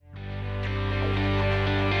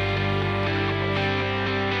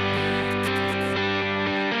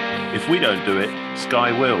If we don't do it,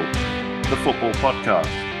 Sky will. The football podcast.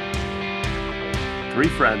 Three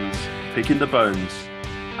friends picking the bones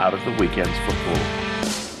out of the weekend's football.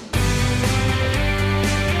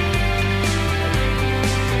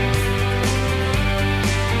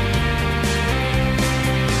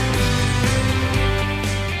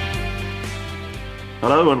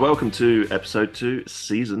 Hello and welcome to episode 2,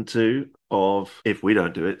 season 2 of If We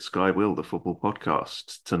Don't Do It, Sky Will, the football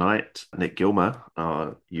podcast. Tonight, Nick Gilmer,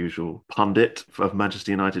 our usual pundit of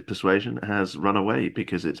Manchester United persuasion, has run away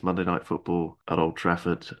because it's Monday Night Football at Old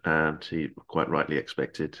Trafford and he quite rightly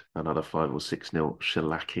expected another 5 or 6-0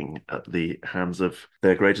 shellacking at the hands of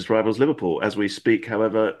their greatest rivals, Liverpool. As we speak,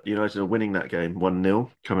 however, United are winning that game 1-0,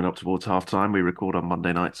 coming up towards half-time. We record on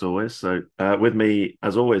Monday nights always. So with me,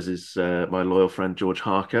 as always, is my loyal friend George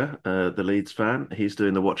Harker, the Leeds fan. He's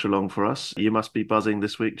doing the watch-along for us. You must be buzzing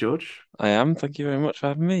this week, George. I am. Thank you very much for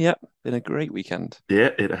having me. Yep, been a great weekend.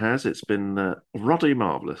 Yeah, it has. It's been roddy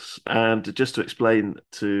marvellous. And just to explain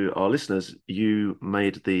to our listeners, you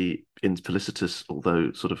made the infelicitous,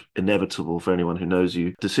 although sort of inevitable for anyone who knows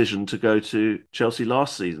you, decision to go to Chelsea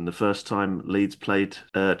last season, the first time Leeds played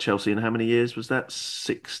Chelsea in how many years was that?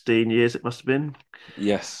 16 years it must have been.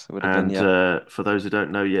 Yes, it would have been, yeah. And for those who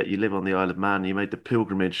don't know yet, you live on the Isle of Man. You made the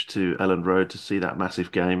pilgrimage to Elland Road to see that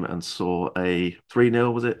massive game and saw a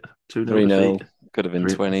 3-0, was it? 2-0 3-0, defeat? could have been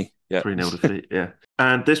 20. Yeah. 3-0 defeat, yeah.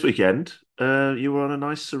 And this weekend, you were on a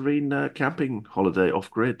nice, serene camping holiday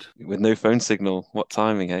off-grid. With no phone signal. What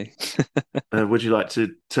timing, eh? Would you like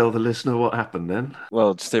to tell the listener what happened then?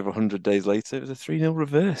 Well, just over 100 days later, it was a 3-0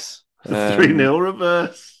 reverse. The 3-0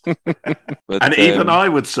 reverse. But, and even I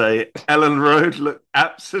would say Elland Road looked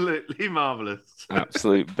absolutely marvellous.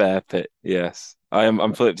 Absolute bear pit, yes.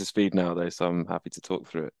 I'm fully up to speed now, though, so I'm happy to talk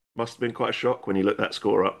through it. Must have been quite a shock when you looked that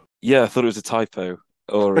score up. Yeah, I thought it was a typo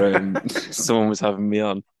or someone was having me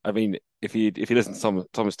on. I mean, if you listen to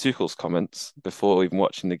Thomas Tuchel's comments before even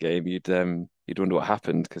watching the game, you'd wonder what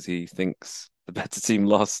happened because he thinks the better team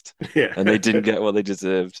lost and they didn't get what they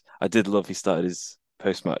deserved. I did love he started his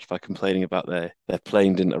post-match by complaining about their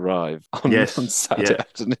plane didn't arrive on Saturday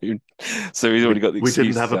afternoon. So he's already got the excuses. We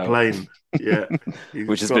didn't have a plane. Yeah.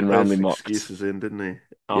 Which has been roundly mocked. Excuses in, didn't he?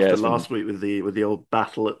 After last week with the old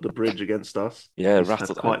battle at the bridge against us. Yeah,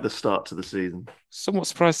 rattled quite the start to the season. Somewhat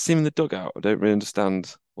surprised to see him in the dugout. I don't really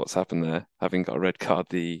understand what's happened there, having got a red card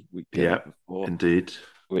the week before. Indeed.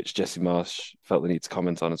 Which Jesse Marsch felt the need to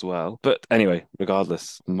comment on as well. But anyway,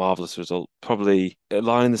 regardless, marvellous result. Probably a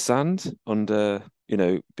line in the sand under,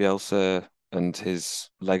 Bielsa and his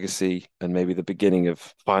legacy and maybe the beginning of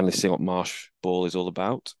finally seeing what Marsch ball is all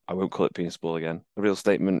about. I won't call it penis ball again. A real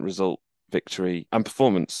statement, result, victory and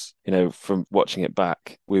performance. From watching it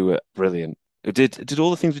back, we were brilliant. It did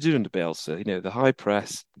all the things we did under Bielsa. The high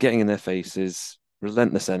press, getting in their faces,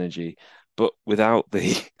 relentless energy, but without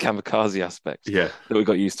the kamikaze aspect that we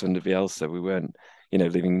got used to under Bielsa. We weren't,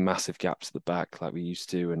 leaving massive gaps at the back like we used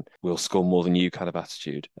to, and we'll score more than you kind of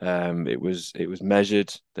attitude. It was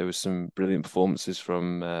measured. There was some brilliant performances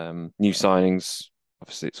from new signings.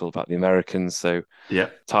 Obviously, it's all about the Americans. So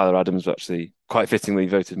Tyler Adams was actually quite fittingly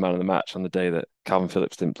voted man of the match on the day that Calvin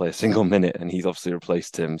Phillips didn't play a single minute, and he's obviously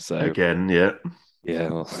replaced him. So again, yeah.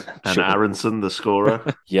 Well, and Aronson, the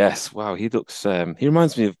scorer. Yes, wow, he looks. He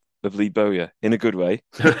reminds me of Lee Bowyer in a good way.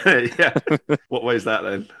 Yeah. What way is that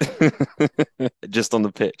then? Just on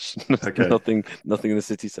the pitch. Okay. Nothing in the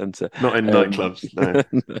city centre. Not in nightclubs,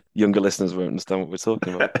 no. Younger listeners won't understand what we're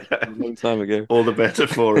talking about. A long time ago. All the better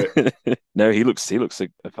for it. No, he looks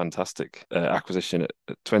a fantastic acquisition at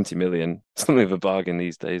 20 million. Something of a bargain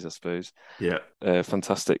these days, I suppose. Yeah.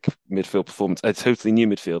 Fantastic midfield performance. A totally new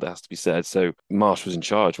midfield, it has to be said. So Marsch was in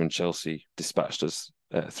charge when Chelsea dispatched us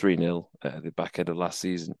 3-0 at the back end of last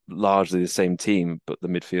season. Largely the same team, but the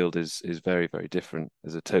midfield is very, very different.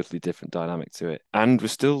 There's a totally different dynamic to it. And we're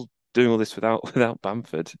still doing all this without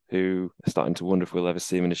Bamford, who are starting to wonder if we'll ever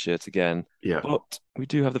see him in a shirt again. Yeah. But we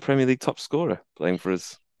do have the Premier League top scorer playing for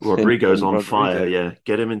us. Rodrigo's on fire, yeah.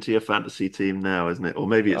 Get him into your fantasy team now, isn't it? Or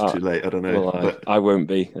maybe it's too late, I don't know. Well, I won't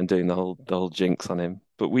be, and doing the whole jinx on him.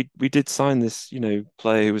 But we did sign this,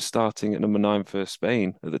 player who was starting at number 9 for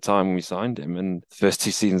Spain at the time when we signed him. And the first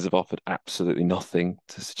 2 seasons have offered absolutely nothing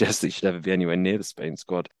to suggest that he should ever be anywhere near the Spain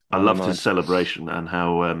squad. I loved his celebration and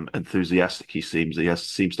how enthusiastic he seems. He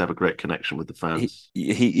seems to have a great connection with the fans.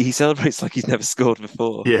 He celebrates like he's never scored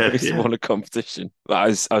before. He's won a competition. But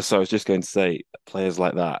I was just going to say, players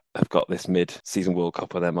like that have got this mid-season World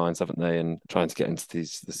Cup on their minds, haven't they? And trying to get into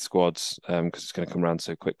the squads because it's going to come around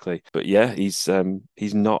so quickly. But yeah, he's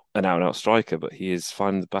not an out-and-out striker, but he is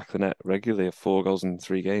finding the back of the net regularly of 4 goals in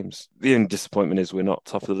 3 games. The only disappointment is we're not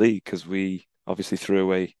top of the league because we obviously threw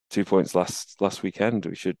away 2 points last weekend.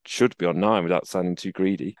 We should be on 9 without sounding too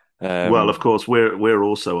greedy. Well, of course, we're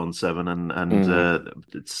also on 7, and Mhm.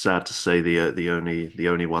 it's sad to say the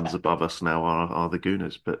only ones above us now are the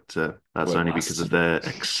Gooners, but that's Won't only because last. of their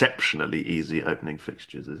exceptionally easy opening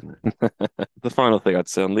fixtures, isn't it? The final thing I'd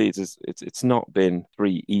say on Leeds is it's not been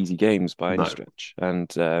 3 easy games by any No, stretch,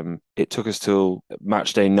 and it took us till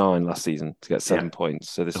match day 9 last season to get yeah. 7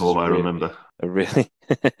 points. So this Oh, is I remember. a really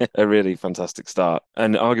a really fantastic start,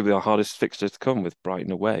 and arguably our hardest fixture to come with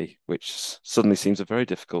Brighton away, which suddenly seems a very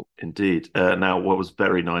difficult. Indeed. Now, what was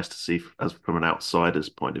very nice to see, as from an outsider's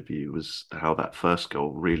point of view, was how that first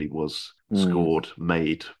goal really was Mm, scored,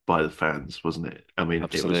 made by the fans, wasn't it? I mean,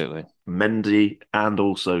 it was absolutely. Mendy and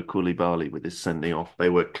also Koulibaly with his sending off. They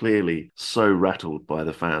were clearly so rattled by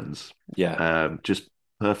the fans. Yeah. Just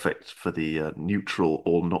perfect for the neutral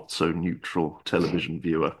or not so neutral television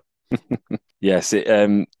viewer. Yes,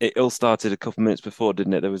 it all started a couple of minutes before,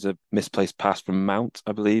 didn't it? There was a misplaced pass from Mount,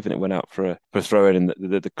 I believe, and it went out for a throw in, and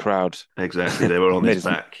the crowd Exactly. They were on his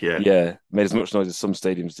made as back. Yeah. made as much noise as some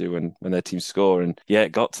stadiums do when their teams score, and yeah,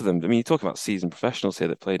 it got to them. I mean, you talk about seasoned professionals here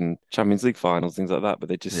that played in Champions League finals, things like that, but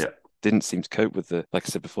they just Yeah. didn't seem to cope with the, like I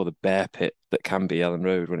said before, the bear pit that can be Ellen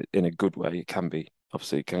Road when it, in a good way, it can be.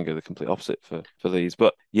 Obviously, it can go the complete opposite for Leeds,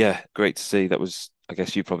 but yeah, great to see. That was, I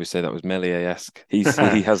guess you'd probably say that was Meslier-esque. He's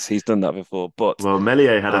done that before, but Well,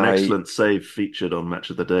 Meslier had an I excellent save featured on Match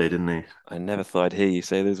of the Day, didn't he? I never thought I'd hear you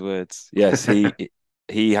say those words. Yes,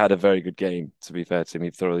 he had a very good game, to be fair to him. He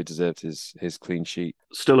thoroughly deserved his clean sheet.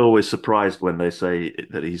 Still always surprised when they say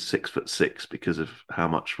that he's 6'6" because of how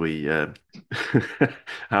much we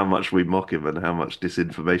how much we mock him and how much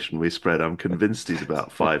disinformation we spread. I'm convinced he's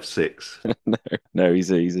about 5'6". No, no,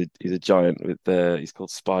 he's a giant with he's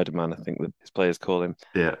called Spider-Man, I think that his players call him.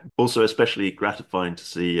 Yeah. Also, especially gratifying to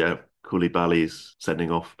see Koulibaly's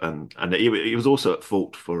sending off, and he was also at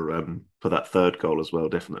fault for that third goal as well,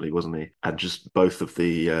 definitely, wasn't he? And just both of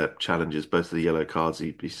the challenges, both of the yellow cards,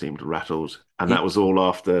 he seemed rattled, and that He was all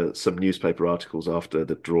after some newspaper articles after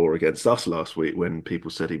the draw against us last week, when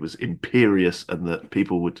people said he was imperious and that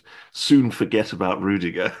people would soon forget about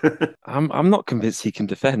Rudiger. I'm not convinced he can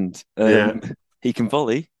defend. Yeah, He can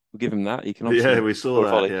volley. We'll give him that. He can yeah, obviously we saw score a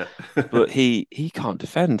that. volley, Yeah. but he can't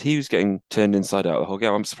defend. He was getting turned inside out the whole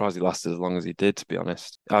game. I'm surprised he lasted as long as he did, to be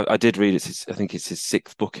honest. I did read I think it's his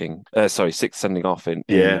sixth booking. Sixth sending off in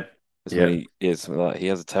Yeah, as yeah. many years. Something like that. He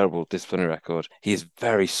has a terrible disciplinary record. He is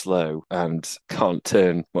very slow and can't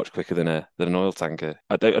turn much quicker than an oil tanker.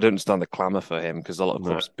 I don't understand the clamour for him because a lot of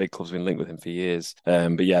No. big clubs, have been linked with him for years.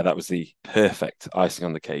 But yeah, that was the perfect icing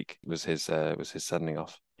on the cake. Was his sending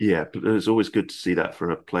off. Yeah, but it's always good to see that for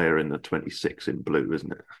a player in the 26 in blue,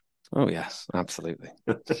 isn't Oh yes, absolutely.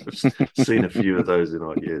 it? Seen a few of those in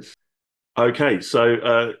our years. Okay,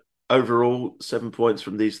 so overall, 7 points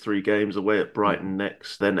from these three games away at Brighton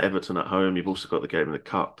next, then Everton at home. You've also got the game in the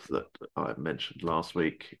Cup that I mentioned last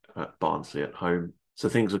week at Barnsley at home. So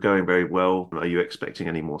things are going very well. Are you expecting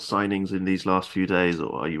any more signings in these last few days,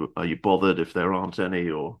 or are you bothered if there aren't any?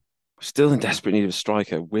 Or Still in desperate need of a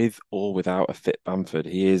striker, with or without a fit Bamford.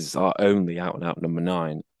 He is our only out and out number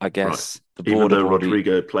 9. I right, guess the even board though have already.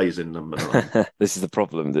 Rodrigo plays in number 9. This is the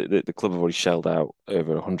problem. The club have already shelled out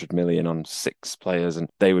over 100 million on 6 players, and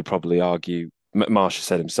they would probably argue. Marshall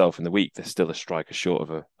said himself in the week they're still a striker short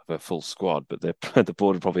of a full squad, but the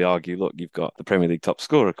board would probably argue, look, you've got the Premier League top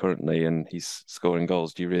scorer currently, and he's scoring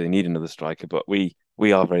goals. Do you really need another striker? But we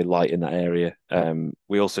are very light in that area.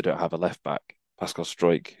 We also don't have a left back. Pascal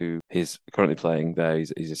Struijk, who is currently playing there,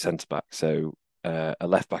 he's a centre back. So a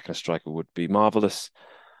left back and a striker would be marvellous.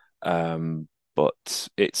 But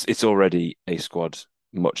it's already a squad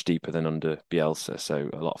much deeper than under Bielsa, so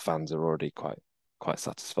a lot of fans are already quite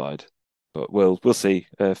satisfied. But we'll see.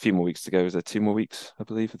 A few more weeks to go. Is there 2 more weeks, I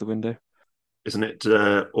believe, of the window? Isn't it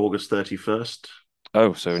August 31st?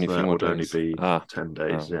 Oh, so only a So few that more would only days. be 10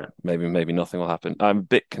 days. Oh, Yeah. maybe nothing will happen. I'm a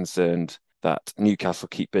bit concerned that Newcastle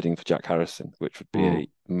keep bidding for Jack Harrison, which would be Mm.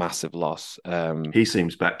 a massive loss. He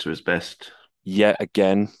seems back to his best. Yet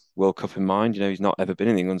again, World Cup in mind. He's not ever been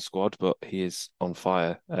in the England squad, but he is on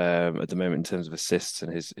fire at the moment in terms of assists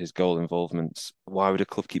and his goal involvements. Why would a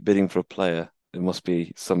club keep bidding for a player? There must have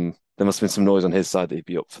been some noise on his side that he'd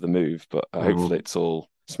be up for the move, but hopefully Mm. it's all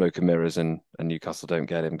smoke and mirrors and Newcastle don't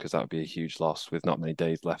get him because that would be a huge loss with not many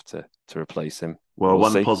days left to replace him. But Well, we'll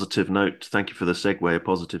one see. positive note, thank you for the segue. A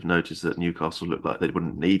positive note is that Newcastle looked like they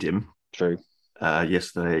wouldn't need him. True.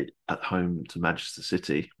 Yesterday at home to Manchester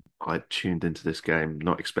City, I tuned into this game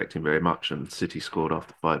not expecting very much, and City scored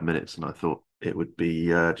after 5 minutes, and I thought, it would be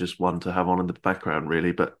just one to have on in the background,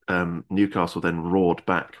 really. But Newcastle then roared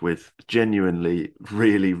back with genuinely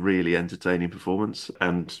really, really entertaining performance.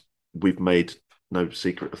 And we've made no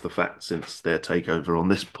secret of the fact since their takeover on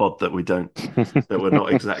this pod that we're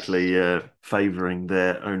not exactly favouring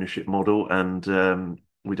their ownership model, and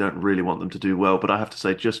we don't really want them to do well. But I have to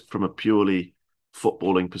say, just from a purely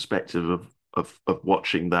footballing perspective of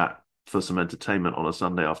watching that for some entertainment on a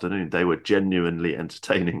Sunday afternoon, they were genuinely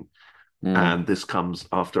entertaining. Mm. And this comes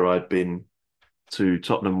after I'd been to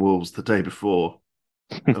Tottenham Wolves the day before,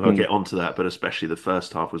 and I'll get onto that, but especially the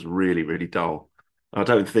first half was really, really dull. I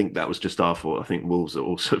don't think that was just our fault. I think Wolves are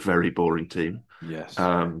also a very boring team. Yes.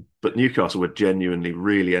 But Newcastle were genuinely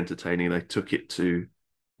really entertaining. They took it to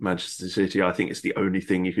Manchester City. I think it's the only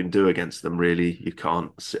thing you can do against them, really. You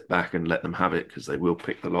can't sit back and let them have it because they will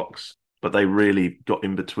pick the locks. But they really got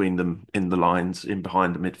in between them in the lines, in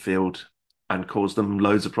behind the midfield, and caused them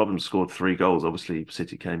loads of problems. Scored 3 goals. Obviously,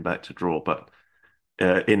 City came back to draw, but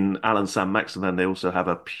in Alan Sam Maximan, they also have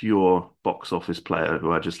a pure box office player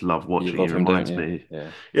who I just love You watching. He love him, don't reminds you? me,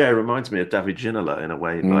 Yeah. yeah, it reminds me of David Ginola in a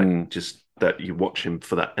way, like Mm. just that you watch him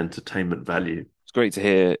for that entertainment value. It's great to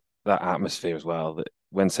hear that atmosphere as well. That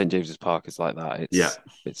when St James's Park is like that, Yeah,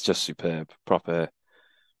 it's just superb. Proper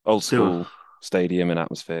old still school stadium and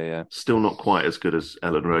atmosphere. still not quite as good as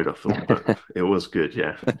Ellen Road, I thought, but it was good,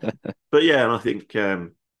 yeah. But yeah, and I think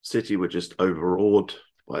City were just overawed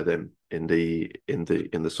by them in the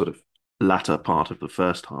sort of latter part of the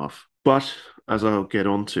first half. But as I'll get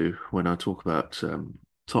on to when I talk about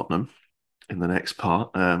Tottenham in the next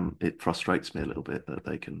part, it frustrates me a little bit that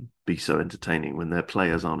they can be so entertaining when their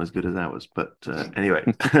players aren't as good as ours. But anyway,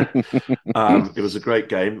 Yeah. it was a great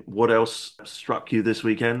game. What else struck you this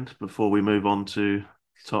weekend before we move on to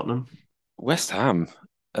Tottenham? West Ham,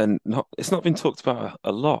 and not it's not been talked about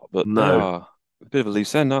a lot, but they No, are a bit of a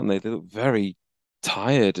loose end, aren't they? They look very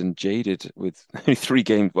tired and jaded with only 3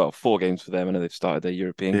 games, well, 4 games for them. I know they've started their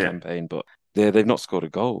European yeah, campaign, but they've not scored a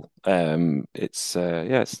goal. It's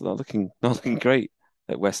yeah, it's not looking great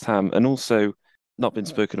at West Ham, and also not been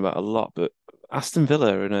spoken about a lot, but Aston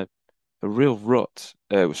Villa are in a real rut,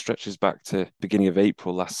 which stretches back to beginning of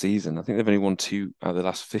April last season. I think they've only won 2 out of the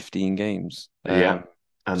last 15 games. yeah.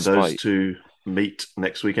 And those Despite two meet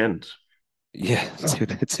next weekend. Yeah, two of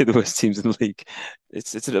the worst teams in the league.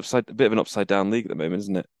 It's a bit of an upside down league at the moment,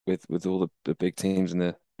 isn't it? With all the big teams in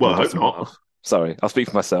Well, the I hope bottom not. half. Sorry, I'll speak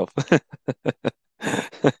for myself.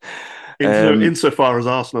 Um, Insofar as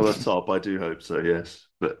Arsenal are top, I do hope so. Yes,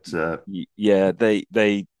 but yeah,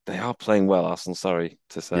 they are playing well, Arsenal, sorry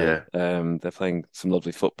to say. yeah, They're playing some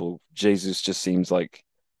lovely football. Jesus just seems like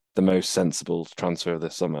the most sensible transfer of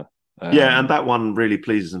the summer. yeah, and Um, that one really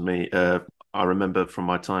pleases me. I remember from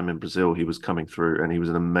my time in Brazil, he was coming through, and he was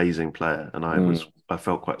an amazing player. And mm, I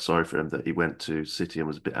felt quite sorry for him that he went to City and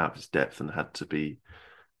was a bit out of his depth and had to be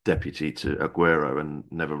deputy to Aguero and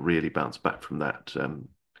never really bounced back from that.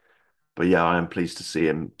 But yeah, I am pleased to see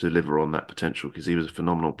him deliver on that potential because he was a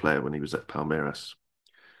phenomenal player when he was at Palmeiras.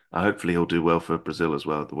 Hopefully, he'll do well for Brazil as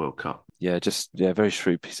well at the World Cup. yeah, just yeah, very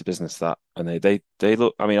shrewd piece of business that. And they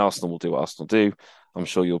look. I mean, Arsenal will do what Arsenal do. I'm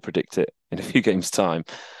sure you'll predict it in a few games' time.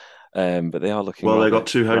 But they are looking Well, they've rather got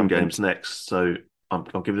 2 home games rampant. next, so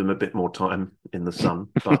I'll give them a bit more time in the sun.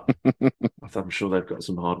 But I'm sure they've got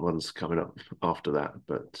some hard ones coming up after that.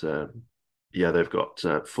 But yeah, they've got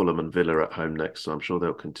Fulham and Villa at home next, so I'm sure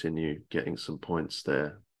they'll continue getting some points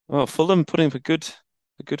there. Well, Fulham putting up a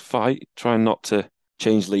good fight, trying not to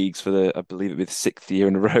change leagues for I believe it be the 6th year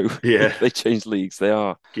in a row. Yeah, They changed leagues. They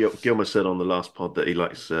are. Gilmer said on the last pod that he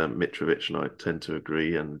likes Mitrovic, and I tend to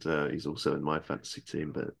agree. And he's also in my fantasy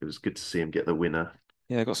team, but it was good to see him get the winner.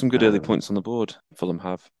 Yeah, got some good early Um, points on the board. Fulham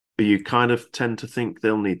have. but you kind of tend to think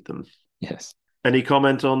they'll need them. Yes. Any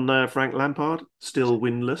comment on Frank Lampard? Still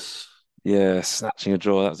winless. Yeah, snatching a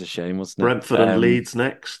draw. That was a shame, wasn't it? Brentford and Leeds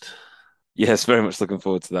next. Yes, very much looking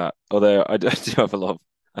forward to that. Although I do have a lot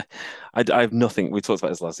of, I have nothing. We talked about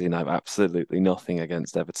this last season. I have absolutely nothing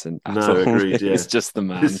against Everton at No, all. agreed. It's Yeah, just the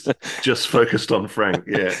man. it's just focused on Frank.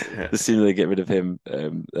 Yeah, yeah. The sooner they get rid of him,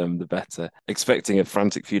 the better. Expecting a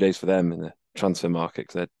frantic few days for them in the transfer market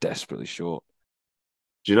because they're desperately short.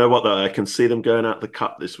 Do you know what, though? I can see them going out the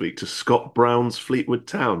cut this week to Scott Brown's Fleetwood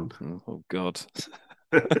Town. Oh God,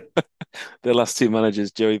 their last 2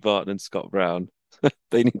 managers, Joey Barton and Scott Brown,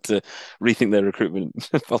 they need to rethink their recruitment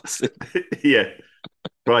policy. Yeah,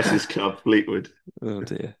 Price's Club, Fleetwood. Oh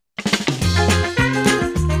dear.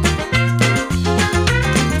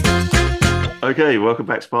 Okay, welcome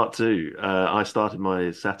back to part two. I started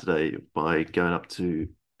my Saturday by going up to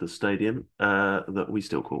the stadium that we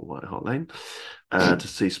still call White Hart Lane to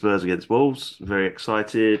see Spurs against Wolves. Very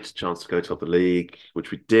excited. Chance to go top the league,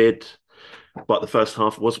 which we did. But the first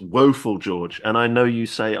half was woeful, George. And I know you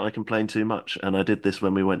say I complain too much, and I did this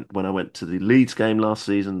when I went to the Leeds game last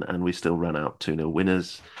season, and we still ran out 2-0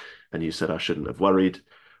 winners. And you said I shouldn't have worried.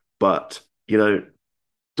 But,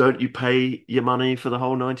 don't you pay your money for the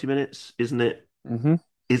whole 90 minutes? Isn't it? Hmm.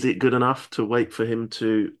 Is it good enough to wait for him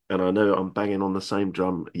to, and I know I'm banging on the same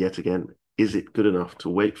drum yet again, is it good enough to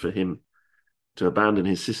wait for him to abandon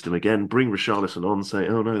his system again, bring Richarlison on, say,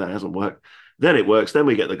 oh no, that hasn't worked. Then it works, then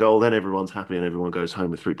we get the goal, then everyone's happy and everyone goes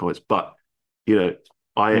home with 3 points. But, you know,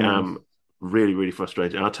 I Mm. am really, really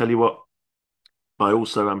frustrated. And I'll tell you what, I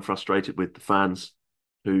also am frustrated with the fans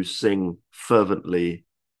who sing fervently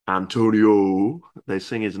Antonio. They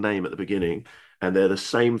sing his name at the beginning, and they're the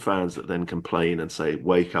same fans that then complain and say,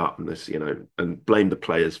 "Wake up!" and this, and blame the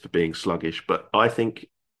players for being sluggish. But I think,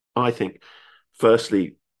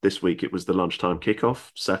 firstly, this week it was the lunchtime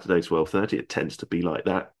kickoff, Saturday 12:30. It tends to be like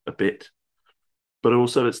that a bit, but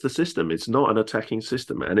also it's the system. It's not an attacking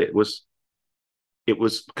system, and it was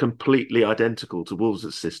completely identical to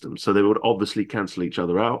Wolves' system. So they would obviously cancel each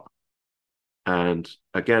other out. And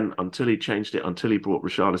again, until he changed it, until he brought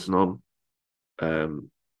Richarlison on,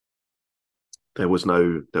 um, there was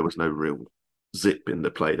no real zip in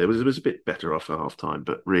the play. It was a bit better after half time,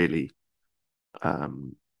 but really,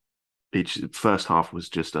 um, each first half was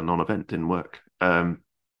just a non-event, didn't work.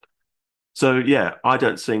 So yeah, I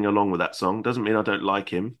don't sing along with that song. Doesn't mean I don't like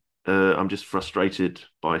him. I'm just frustrated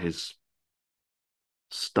by his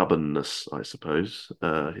stubbornness, I suppose,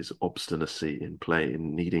 his obstinacy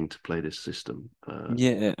in needing to play this system.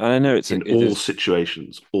 Yeah, I know In it all is.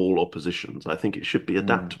 situations, all oppositions. I think it should be Mm.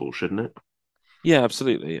 adaptable, shouldn't it? Yeah,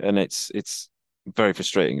 absolutely, and it's very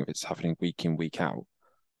frustrating if it's happening week in, week out.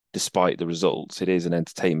 Despite the results, it is an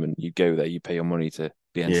entertainment. You go there, you pay your money to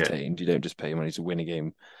be Yeah. entertained. You don't just pay your money to win a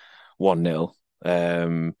game 1-0.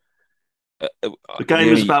 The The game is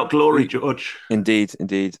only about glory, George. indeed,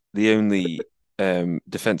 the only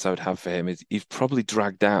defense I would have for him is he's probably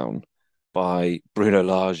dragged down by Bruno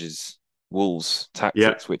Lage's Wolves Yeah,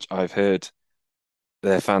 tactics, which I've heard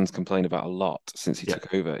their fans complain about a lot since he yeah.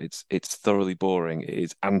 took over. It's thoroughly boring. It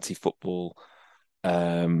is anti-football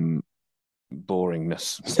um,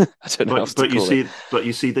 boringness. I don't know how else But to but you call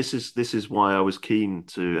it. see, this is why I was keen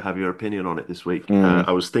to have your opinion on it this week. Mm,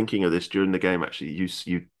 I was thinking of this during the game. Actually,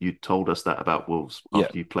 you told us that about Wolves yeah,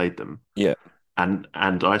 after you played them, yeah. and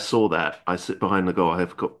I saw that. I sit behind the goal.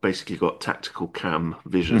 I've basically got tactical cam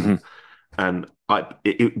vision, Hmm. and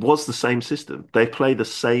it was the same system. They play the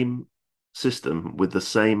same system with the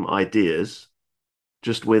same ideas,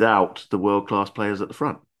 just without the world class players at the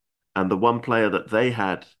front. And the one player that they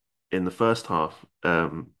had in the first half,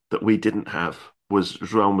 that we didn't have, was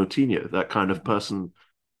João Moutinho, that kind of person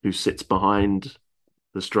who sits behind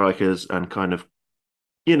the strikers and kind of,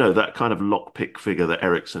 that kind of lockpick figure that Yeah.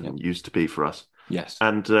 Ericsson used to be for us. Yes.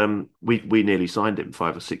 And we nearly signed him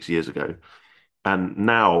 5 or 6 years ago. And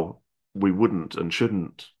now we wouldn't and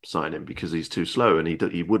shouldn't sign him because he's too slow and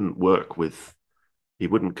he wouldn't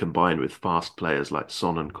combine with fast players like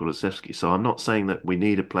Son and Kulusevski. So I'm not saying that we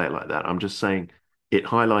need a player like that. I'm just saying it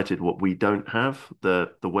highlighted what we don't have, the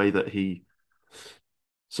way that he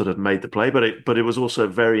sort of made the play, but it was also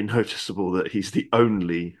very noticeable that he's the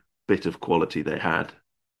only bit of quality they had.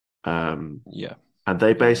 Um, Yeah. and they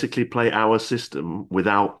Yeah. basically play our system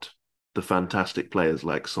without the fantastic players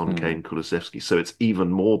like Son, Mm. Kane, Kulusevski. So it's even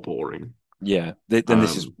more boring. Yeah. Then Um,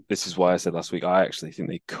 this is why I said last week I actually think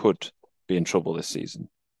they could be in trouble this season.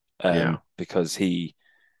 yeah, Because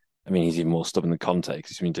I mean, he's even more stubborn than Conte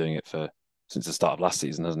because he's been doing it for since the start of last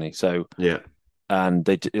season, hasn't he? So, yeah, and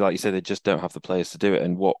like you say, they just don't have the players to do it.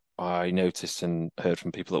 And what I noticed and heard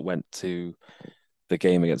from people that went to the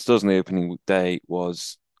game against us on the opening day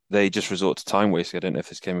was they just resort to time wasting. I don't know if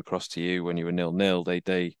this came across to you when you were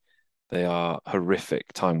 0-0. They are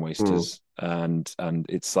horrific time mm, wasters, and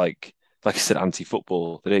it's like I said,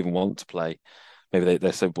 anti-football. They don't even want to play. Maybe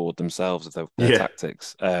they're so bored themselves of their yeah,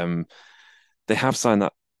 tactics. They have signed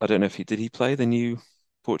that. I don't know if he play the new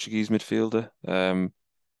Portuguese midfielder.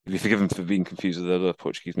 If you forgive him for being confused with the other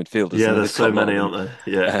Portuguese midfielders, I yeah. know There's they've got so a lot of many, them. aren't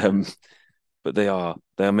there? Yeah, Um, but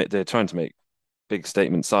they're trying to make big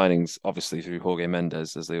statement signings, obviously through Jorge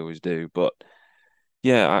Mendes as they always do. But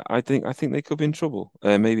yeah, I think they could be in trouble.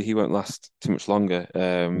 Maybe he won't last too much longer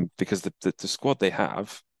because the squad they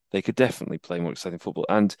have, they could definitely play more exciting football.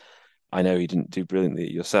 And I know he didn't do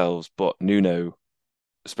brilliantly yourselves, but Nuno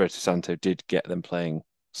Espirito Santo did get them playing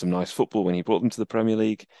some nice football when he brought them to the Premier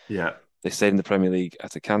League. yeah. They stayed in the Premier League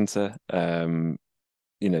at a canter.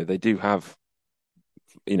 They do have,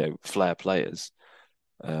 flair players.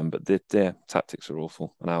 But their tactics are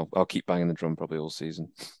awful, and I'll keep banging the drum probably all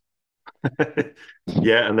season.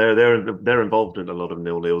 Yeah, and they're involved in a lot of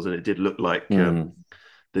nil-nils, and it did look like Mm,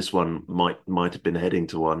 this one might have been heading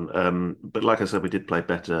to one. But like I said, we did play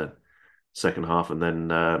better second half, and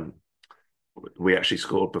then we actually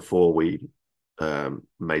scored before we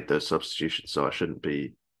made those substitutions. So I shouldn't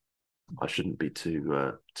be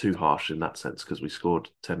too harsh in that sense because we scored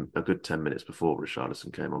a good 10 minutes before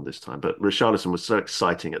Richarlison came on this time. But Richarlison was so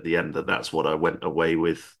exciting at the end that's what I went away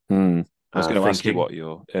with I was going to ask you thinking. what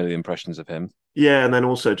your early impressions of him. Yeah, and then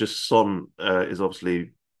also just Son is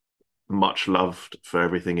obviously much loved for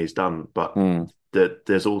everything he's done, but Mm,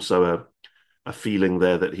 there's also a feeling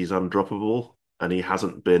there that he's undroppable, and he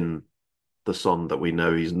hasn't been the Son that we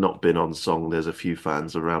know. He's not been on song. There's a few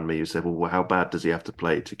fans around me who said, "Well, how bad does he have to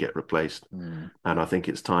play to get replaced?" mm, And I think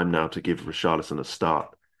it's time now to give Richarlison a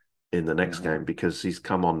start in the next mm, game because he's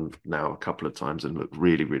come on now a couple of times and looked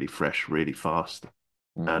really, really fresh, really fast.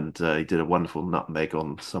 mm, And he did a wonderful nutmeg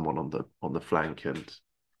on someone on the flank, and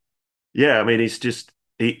yeah, I mean,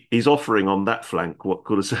 he's offering on that flank what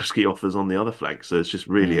Kulusevski offers on the other flank. So it's just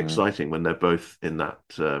really mm. exciting when they're both in that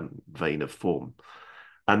vein of form.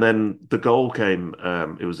 And then the goal came.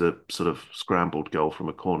 It was a sort of scrambled goal from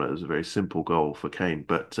a corner. It was a very simple goal for Kane,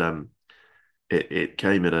 but it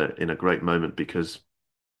came in a great moment because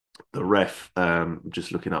the ref,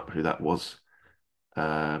 just looking up who that was,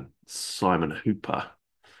 Simon Hooper.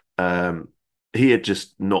 Um, he had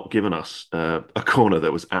just not given us a corner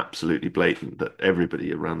that was absolutely blatant that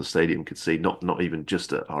everybody around the stadium could see, not even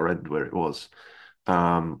just at our end where it was.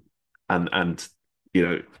 Um, and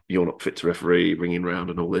you're not fit to referee, ringing round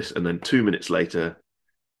and all this. And then 2 minutes later,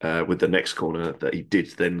 with the next corner that he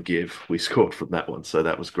did then give, we scored from that one. So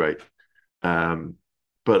that was great. Um,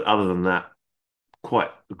 but other than that,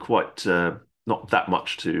 quite not that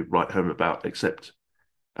much to write home about, except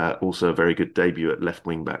also a very good debut at left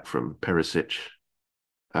wing back from Perisic.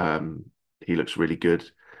 He looks really good.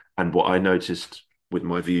 And what I noticed with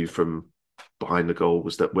my view from behind the goal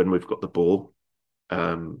was that when we've got the ball,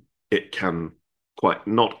 it can quite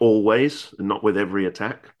not always, not with every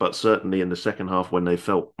attack, but certainly in the second half when they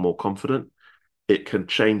felt more confident, it can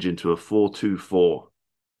change into a 4-2-4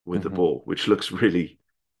 with the Mhm. ball, which looks really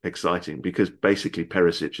exciting because basically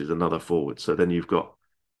Perisic is another forward. So then you've got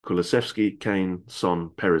Kulusevski, Kane, Son,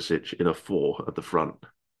 Perisic in a four at the front.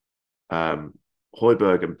 Um,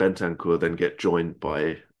 Højbjerg and Bentancur then get joined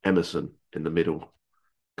by Emerson in the middle,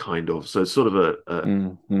 kind of. So it's sort of a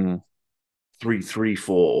Mm, mm. 3-3-4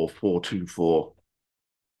 or 4-2-4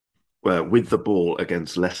 with the ball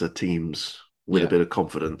against lesser teams with a Yeah, bit of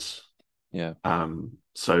confidence. yeah.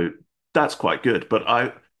 So that's quite good. But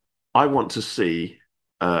I want to see,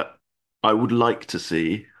 uh, I would like to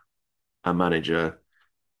see a manager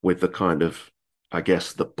with the kind of, I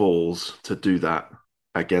guess, the balls to do that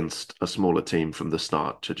against a smaller team from the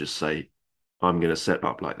start to just say, I'm going to set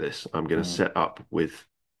up like this. I'm going to Mm, set up with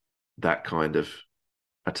that kind of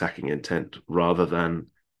attacking intent rather than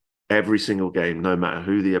every single game, no matter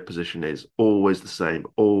who the opposition is, always the same,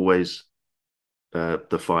 always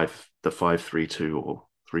the 5-3-2 or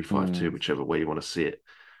 3-5-2, mm. whichever way you want to see it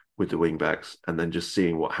with the wing backs, and then just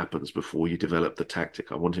seeing what happens before you develop the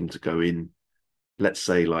tactic. I want him to go in, let's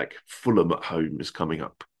say like Fulham at home is coming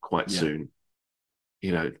up quite Yeah. soon.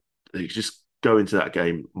 You know, you just go into that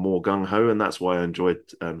game more gung ho, and that's why I enjoyed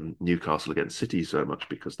Newcastle against City so much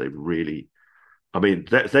because they really. I mean,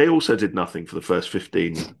 they also did nothing for the first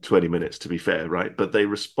 15, 20 minutes, to be fair, right? But they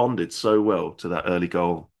responded so well to that early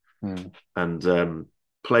goal Mm, and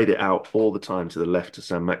played it out all the time to the left to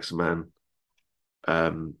San Maximan,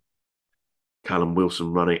 um, Callum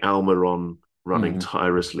Wilson running, Almiron running mm,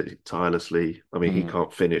 tirelessly. I mean, he mm,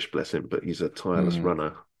 can't finish, bless him, but he's a tireless mm.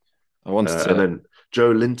 runner. I wanted And to, then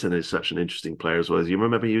Joe Linton is such an interesting player as well. As you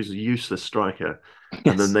remember, he was a useless striker,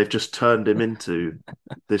 and then yes. they've just turned him into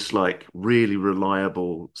this like really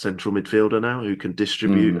reliable central midfielder now who can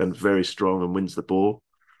distribute Mm. and very strong and wins the ball.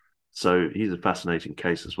 So he's a fascinating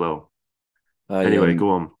case as well. I Anyway,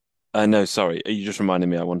 go on. no, sorry. You just reminded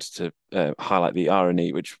me I wanted to highlight the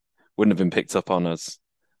irony, which wouldn't have been picked up on as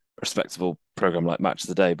a respectable program like Match of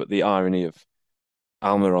the Day, but the irony of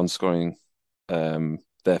Almiron scoring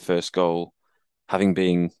their first goal, having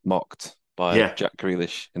been mocked by Yeah, Jack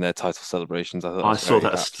Grealish in their title celebrations. I thought that I was saw very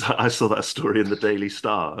that. apt. I saw that story in the Daily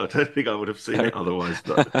Star. I don't think I would have seen it otherwise,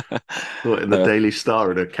 but saw it in the No. Daily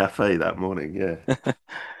Star in a cafe that morning. Yeah,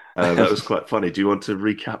 that was quite funny. Do you want to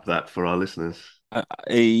recap that for our listeners? I,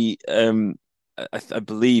 I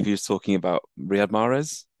believe he was talking about Riyad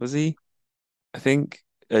Mahrez, was he? I think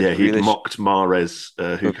Yeah, he'd Grealish. mocked Mahrez,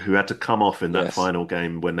 who Oh, who had to come off in that yes, final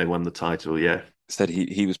game when they won the title. Yeah, said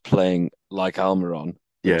he was playing like Almiron, which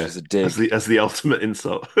Yeah, was a dig. as the ultimate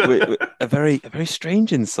insult. A very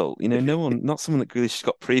strange insult. No one, not someone that Grealish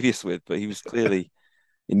got previous with, but he was clearly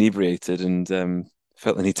inebriated and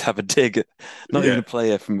felt the need to have a dig at not even Yeah. a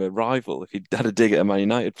player from a rival. If he'd had a dig at a Man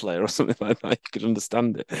United player or something like that, you could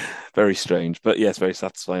understand it. Very strange, but yes, very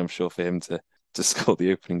satisfying, I'm sure, for him to score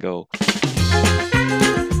the opening goal.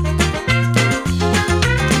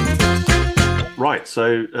 Right.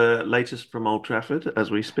 So, latest from Old Trafford as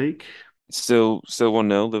we speak. Still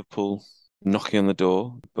 1-0, Liverpool knocking on the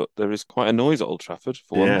door, but there is quite a noise at Old Trafford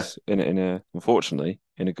for Yeah. once, in a unfortunately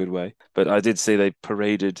in a good way. But I did see they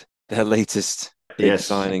paraded their latest big Yes.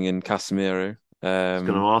 signing in Casemiro. I was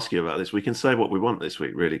going to ask you about this. We can say what we want this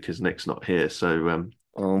week, really, because Nick's not here. So,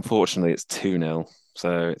 Well, unfortunately, it's 2-0,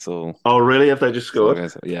 so it's all. oh, really? Have they just So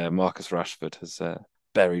scored? yeah, Marcus Rashford has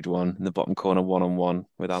buried one in the bottom corner, 1-on-1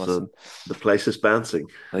 with So Alisson. the place is bouncing.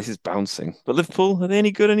 This is bouncing. But Liverpool, are they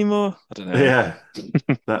any good anymore? I don't know. Yeah.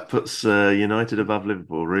 That puts United above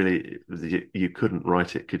Liverpool. Really, you couldn't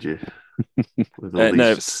write it, could you? With all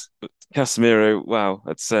No, these. Casemiro. Wow,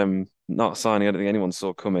 that's not a signing I don't think anyone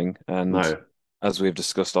saw coming. And No. as we've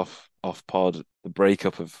discussed off pod, the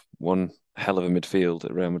breakup of one hell of a midfield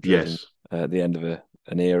at Real Madrid and Yes. the end of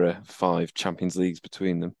an era, 5 Champions Leagues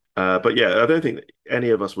between them. But yeah, I don't think any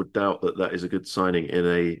of us would doubt that that is a good signing in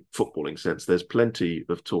a footballing sense. There's plenty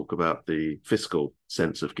of talk about the fiscal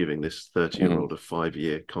sense of giving this 30-year-old a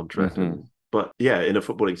 5-year contract. Mm-hmm. But yeah, in a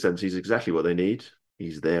footballing sense, he's exactly what they need.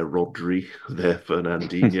 He's their Rodri, their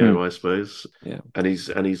Fernandinho, I suppose. Yeah. And he's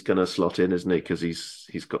going to slot in, isn't he? Because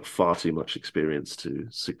he's got far too much experience to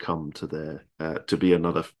succumb to their to be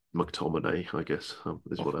another McTominay, I guess,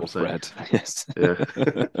 is what I'm saying. Fred, yes.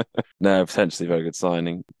 Yeah. No, potentially very good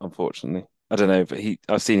signing, unfortunately. I don't know, but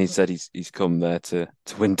I've seen he said he's come there to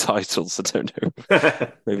win titles. I don't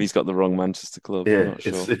know. Maybe he's got the wrong Manchester club. I'm Yeah, not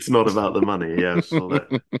sure. it's not about the money. Yeah, I saw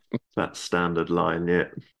that standard line. Yeah,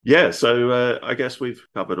 yeah. So I guess we've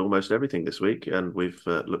covered almost everything this week, and we've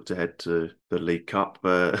looked ahead to the League Cup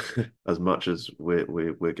as much as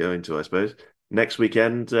we're going to, I suppose. Next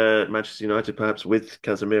weekend, Manchester United, perhaps with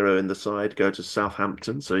Casemiro in the side, go to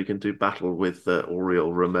Southampton so he can do battle with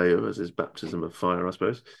Oriol Romeo as his baptism of fire, I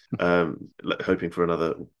suppose. Hoping for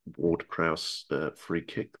another Ward-Prowse free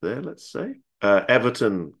kick there, let's say.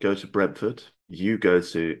 Everton go to Brentford. You go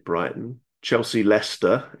to Brighton. Chelsea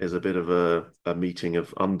Leicester is a bit of a meeting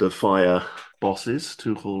of under fire bosses,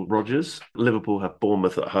 Tuchel Rodgers. Liverpool have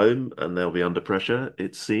Bournemouth at home and they'll be under pressure,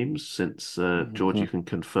 it seems, since George, you can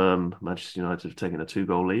confirm Manchester United have taken a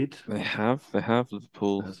 2-goal lead. They have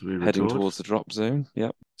Liverpool heading towards the drop zone.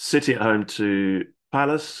 Yep. City at home to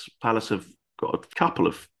Palace. Palace have got a couple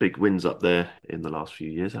of big wins up there in the last few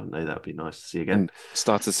years, haven't they? That'd be nice to see again. And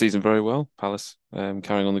started the season very well, Palace,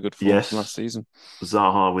 carrying on the good form from last season.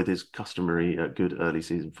 Zaha with his customary good early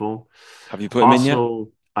season form. Have you put him in yet?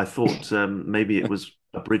 I thought maybe it was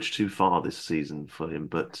a bridge too far this season for him,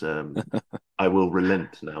 but I will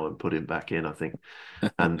relent now and put him back in, I think.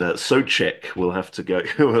 And Souček will have to go.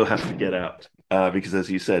 Will have to get out because,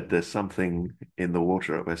 as you said, there's something in the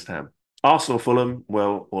water at West Ham. Arsenal, Fulham.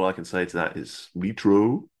 Well, all I can say to that is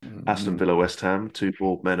Mitro. Aston Villa, West Ham. 2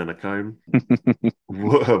 bald men and a comb.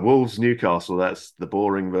 Wolves, Newcastle. That's the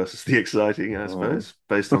boring versus the exciting, I suppose,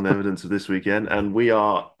 based on the evidence of this weekend. And we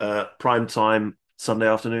are prime time Sunday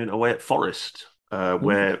afternoon away at Forest,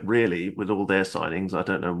 where really, with all their signings, I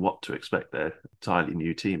don't know what to expect there. Entirely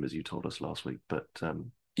new team, as you told us last week. But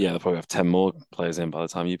yeah, they'll probably have 10 more players in by the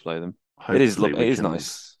time you play them. It is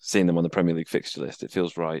nice seeing them on the Premier League fixture list. It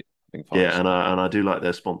feels right. Yeah, and I do like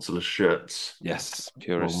their sponsorless shirts. Yes,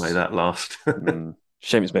 purists. Long may that last.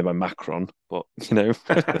 Shame it's made by Macron, but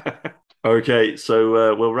Okay,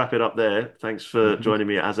 so we'll wrap it up there. Thanks for joining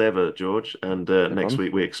me as ever, George. And next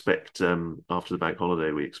week we expect, after the bank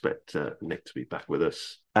holiday, we expect Nick to be back with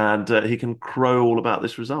us. And he can crow all about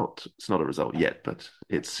this result. It's not a result yet, but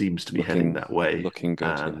it seems to be heading that way. Looking good.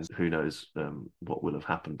 And yes. Who knows what will have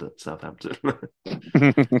happened at Southampton.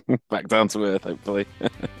 Back down to earth, hopefully.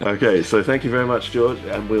 Okay, so thank you very much, George,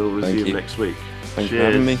 and we'll resume next week. Thanks for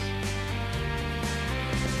having me.